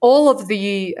all of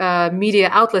the media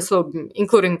outlets, so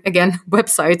including, again,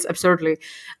 websites, absurdly,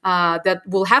 that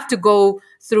will have to go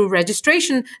through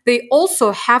registration, they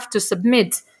also have to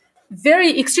submit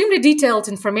very extremely detailed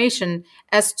information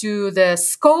as to the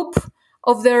scope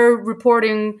of their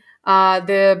reporting,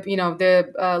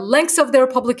 the lengths of their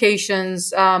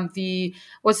publications, the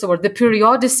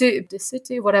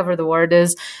periodicity, whatever the word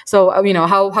is. So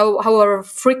how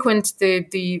frequent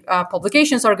the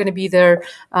publications are going to be there,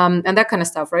 and that kind of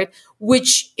stuff, right?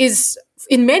 Which is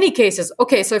in many cases,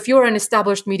 okay, so if you're an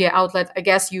established media outlet, I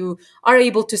guess you are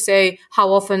able to say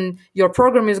how often your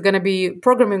programming is going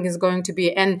to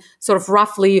be, and sort of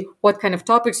roughly what kind of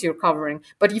topics you're covering.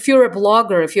 But if you're a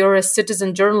blogger, if you're a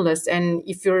citizen journalist, and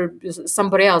if you're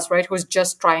somebody else, right, who's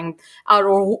just trying out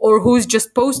or who's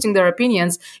just posting their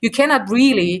opinions, you cannot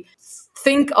really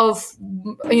think of,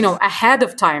 ahead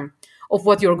of time of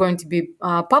what you're going to be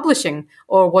publishing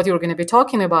or what you're going to be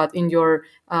talking about in your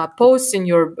posts, in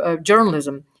your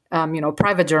journalism,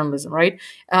 private journalism, right?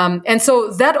 And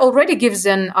so that already gives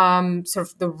them sort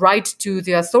of the right to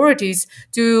the authorities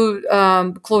to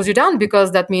close you down,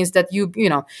 because that means that you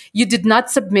did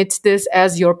not submit this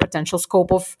as your potential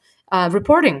scope of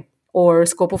reporting or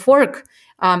scope of work.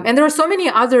 And there are so many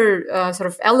other sort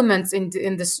of elements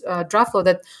in this draft law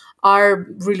that are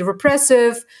really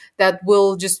repressive, that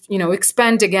will just,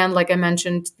 expand, again, like I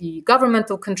mentioned, the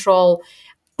governmental control.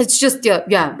 It's just,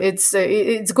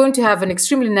 it's going to have an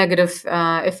extremely negative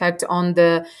effect on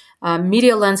the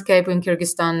media landscape in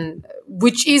Kyrgyzstan,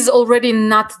 which is already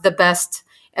not the best,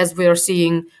 as we are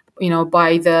seeing,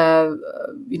 by the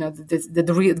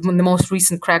most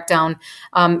recent crackdown.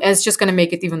 And it's just going to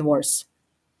make it even worse.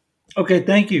 Okay,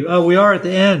 thank you. We are at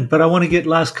the end, but I want to get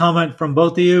last comment from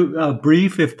both of you,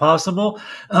 brief if possible.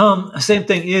 Same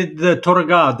thing. The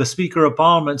Toraga, the Speaker of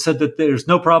Parliament, said that there's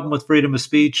no problem with freedom of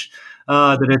speech,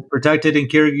 that it's protected in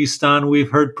Kyrgyzstan. We've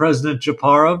heard President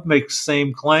Japarov make the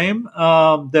same claim,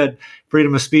 that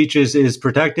freedom of speech is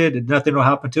protected and nothing will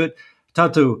happen to it.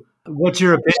 Tatu, what's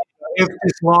your opinion if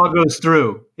this law goes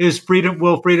through?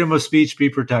 Will freedom of speech be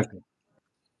protected?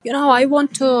 I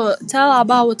want to tell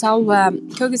about our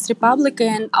Kyrgyz Republic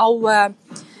and our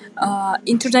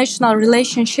international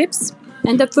relationships.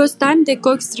 And the first time, the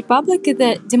Kyrgyz Republic is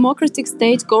a democratic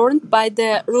state governed by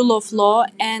the rule of law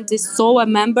and is so a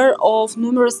member of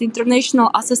numerous international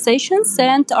associations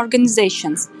and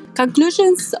organizations.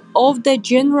 Conclusions of the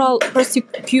General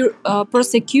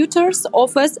Prosecutor's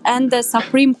Office and the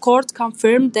Supreme Court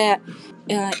confirmed the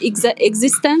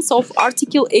existence of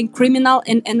article in criminal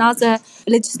and other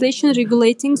legislation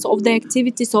regulating of the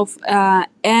activities of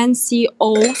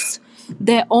NCOs.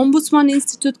 The Ombudsman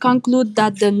Institute conclude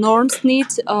that the norms need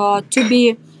to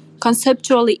be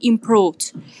conceptually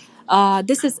improved.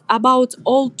 This is about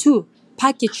all two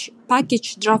package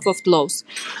draft of laws.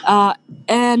 A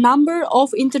number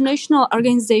of international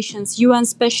organizations, UN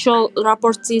special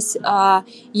rapporteurs,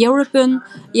 European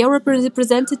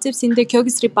representatives in the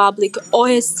Kyrgyz Republic,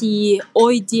 OSCE,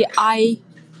 OEDI,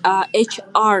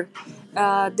 HR,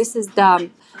 this is the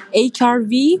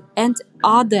HRV and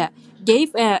other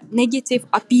gave a negative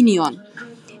opinion.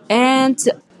 And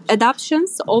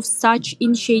adoptions of such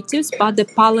initiatives by the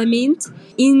parliament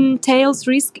entails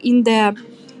risk in the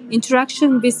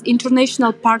interaction with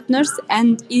international partners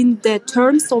and in the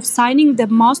terms of signing the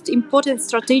most important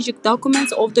strategic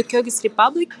documents of the Kyrgyz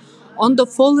Republic on the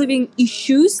following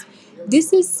issues.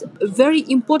 This is very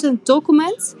important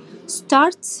documents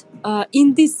start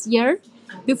in this year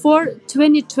before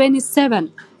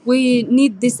 2027. We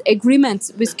need this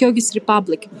agreement with Kyrgyz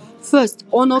Republic. First,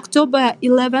 on October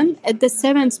 11, at the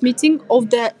 7th meeting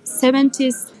of the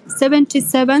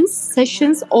 77th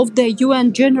sessions of the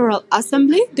UN General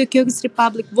Assembly, the Kyrgyz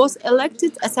Republic was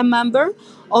elected as a member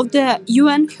of the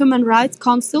UN Human Rights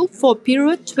Council for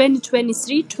period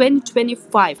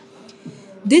 2023-2025.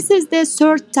 This is the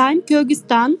third time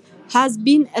Kyrgyzstan has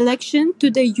been elected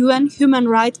to the UN Human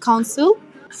Rights Council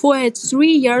for a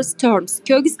 3-year term.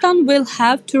 Kyrgyzstan will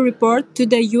have to report to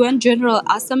the UN General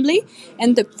Assembly,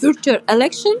 and the future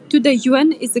election to the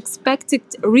UN is expected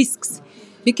risks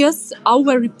because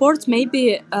our report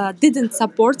maybe didn't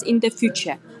support in the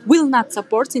future, will not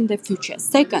support in the future.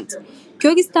 Second,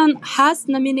 Kyrgyzstan has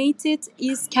nominated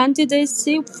its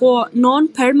candidacy for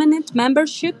non-permanent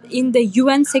membership in the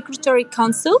UN Security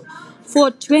Council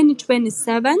for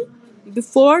 2027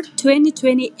 before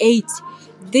 2028.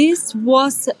 This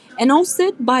was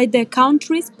announced by the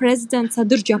country's President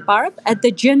Sadir Japarov at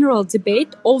the general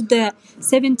debate of the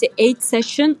 78th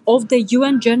session of the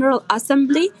UN General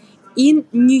Assembly in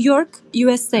New York,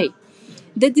 USA.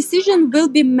 The decision will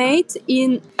be made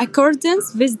in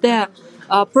accordance with the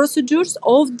procedures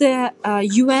of the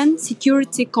UN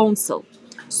Security Council.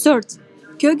 Third,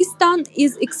 Kyrgyzstan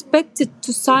is expected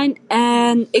to sign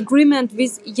an agreement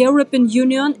with European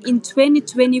Union in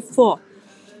 2024.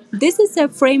 This is a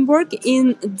framework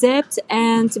in depth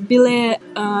and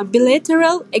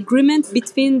bilateral agreement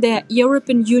between the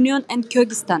European Union and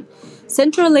Kyrgyzstan.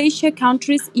 Central Asia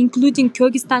countries, including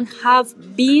Kyrgyzstan, have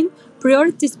been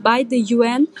priorities by the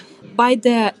UN, by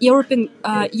the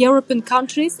European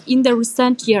countries in the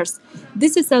recent years.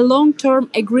 This is a long-term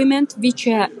agreement which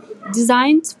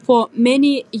designed for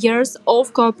many years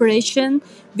of cooperation,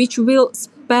 which will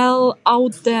spell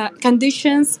out the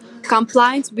conditions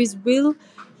compliance with will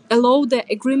allow the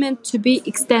agreement to be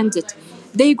extended.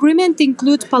 The agreement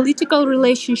includes political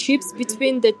relationships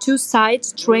between the two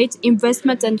sides, trade,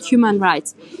 investment, and human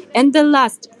rights. And the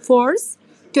last, fourth,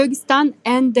 Kyrgyzstan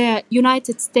and the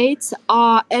United States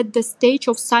are at the stage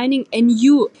of signing a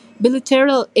new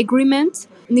bilateral agreement.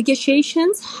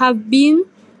 Negotiations have been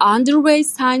underway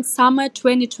since summer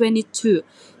 2022.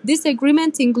 This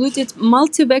agreement included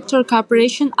multi-vector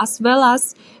cooperation as well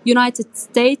as United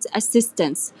States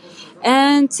assistance.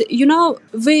 And,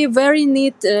 we very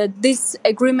need this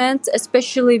agreement,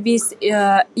 especially with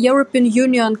European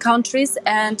Union countries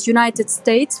and United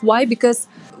States. Why? Because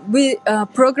we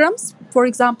programs, for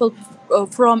example,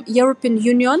 from European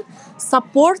Union,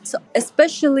 support,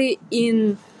 especially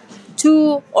in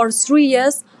 2 or 3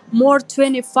 years, more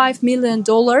 $25 million.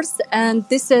 And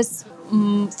this is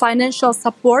financial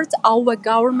support our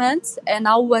government and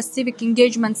our civic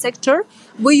engagement sector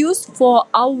we use for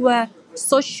our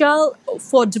social,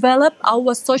 for develop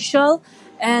our social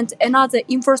and another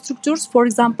infrastructures, for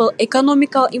example,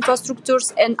 economical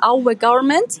infrastructures, and our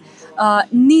government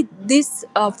need this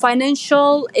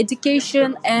financial,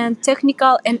 education, and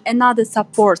technical and another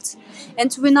support.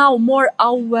 And we know more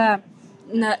our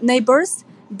neighbors.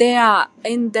 They are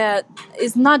in the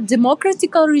is not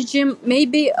democratical regime,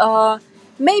 maybe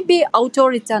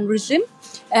authoritarian regime,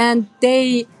 and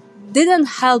they didn't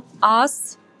help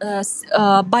us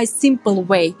by simple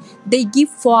way. They give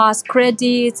for us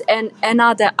credits and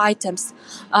other items,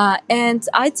 and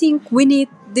I think we need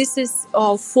this is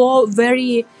for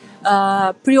very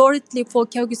priority for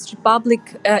Kyrgyz Republic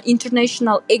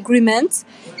international agreement,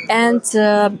 and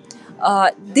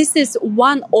this is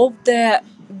one of the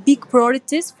big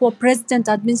priorities for president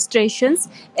administrations,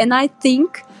 and I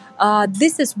think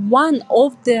this is one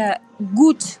of the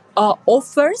good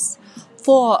offers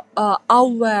for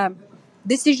our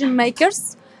decision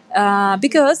makers,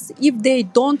 because if they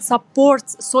don't support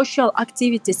social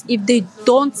activities, if they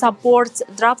don't support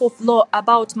draft of law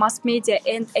about mass media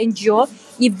and NGO,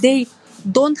 if they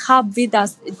don't have with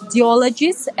us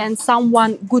ideologies and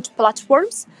someone good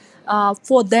platforms,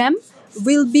 for them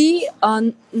will be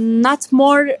not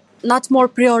more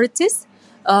priorities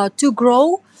to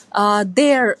grow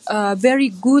their very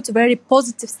good, very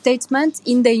positive statement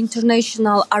in the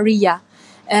international area.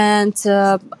 And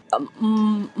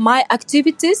my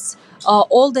activities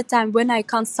all the time when I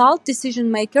consult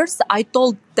decision makers, I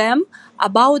told them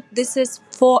about this is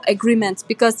for agreements,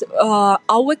 because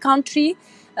our country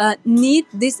need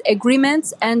these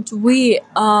agreements, and we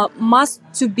must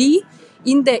to be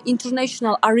in the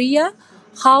international area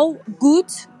how good,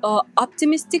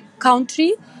 optimistic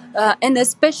country, and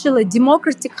especially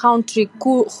democratic country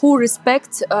who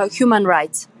respect human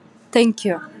rights. Thank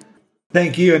you.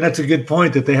 Thank you. And that's a good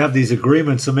point that they have these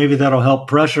agreements. So maybe that'll help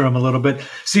pressure them a little bit.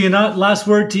 Syinat, last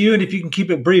word to you. And if you can keep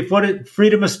it brief,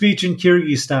 freedom of speech in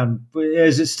Kyrgyzstan,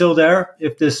 is it still there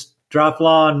if this draft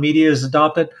law on media is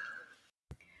adopted?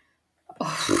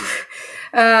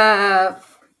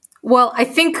 Well, I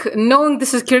think knowing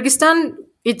this is Kyrgyzstan,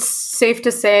 it's safe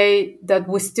to say that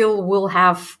we still will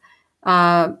have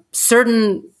a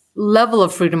certain level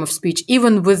of freedom of speech,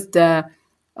 even with the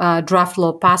draft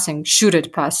law passing, should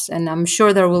it pass. And I'm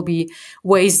sure there will be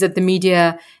ways that the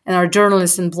media and our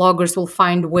journalists and bloggers will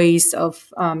find ways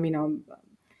of,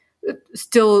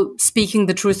 still speaking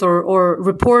the truth or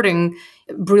reporting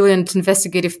brilliant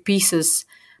investigative pieces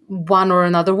one or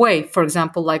another way. For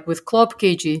example, like with Club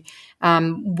KG,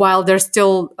 while they're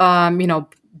still,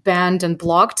 banned and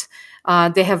blocked,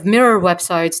 they have mirror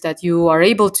websites that you are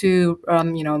able to,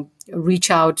 reach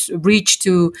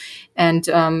to, and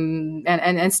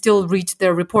still read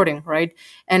their reporting, right?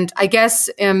 And I guess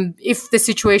if the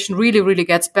situation really, really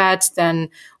gets bad, then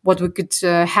what we could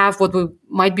what we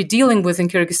might be dealing with in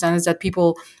Kyrgyzstan is that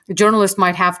journalists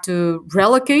might have to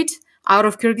relocate out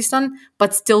of Kyrgyzstan,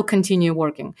 but still continue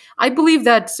working. I believe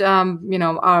that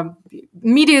our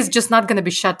media is just not going to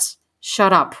be shut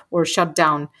up or shut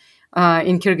down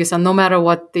in Kyrgyzstan, no matter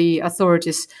what the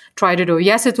authorities try to do.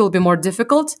 Yes, it will be more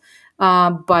difficult,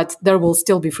 but there will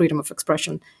still be freedom of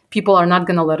expression. People are not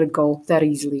going to let it go that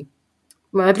easily.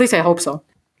 Well, at least I hope so.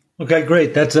 Okay,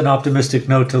 great. That's an optimistic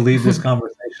note to leave this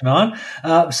conversation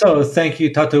on. So thank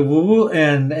you, Tattuububu,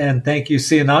 and thank you,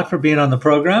 Syinat, for being on the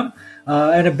program.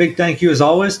 And a big thank you, as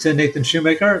always, to Nathan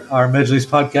Shoemaker, our Mejlis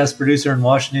podcast producer in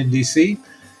Washington, D.C.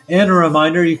 And a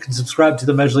reminder, you can subscribe to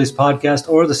the Mejlis podcast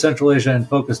or the Central Asia in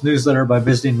Focus newsletter by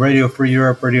visiting Radio Free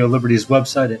Europe, Radio Liberty's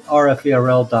website at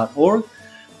rferl.org.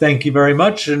 Thank you very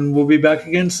much, and we'll be back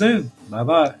again soon.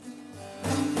 Bye-bye.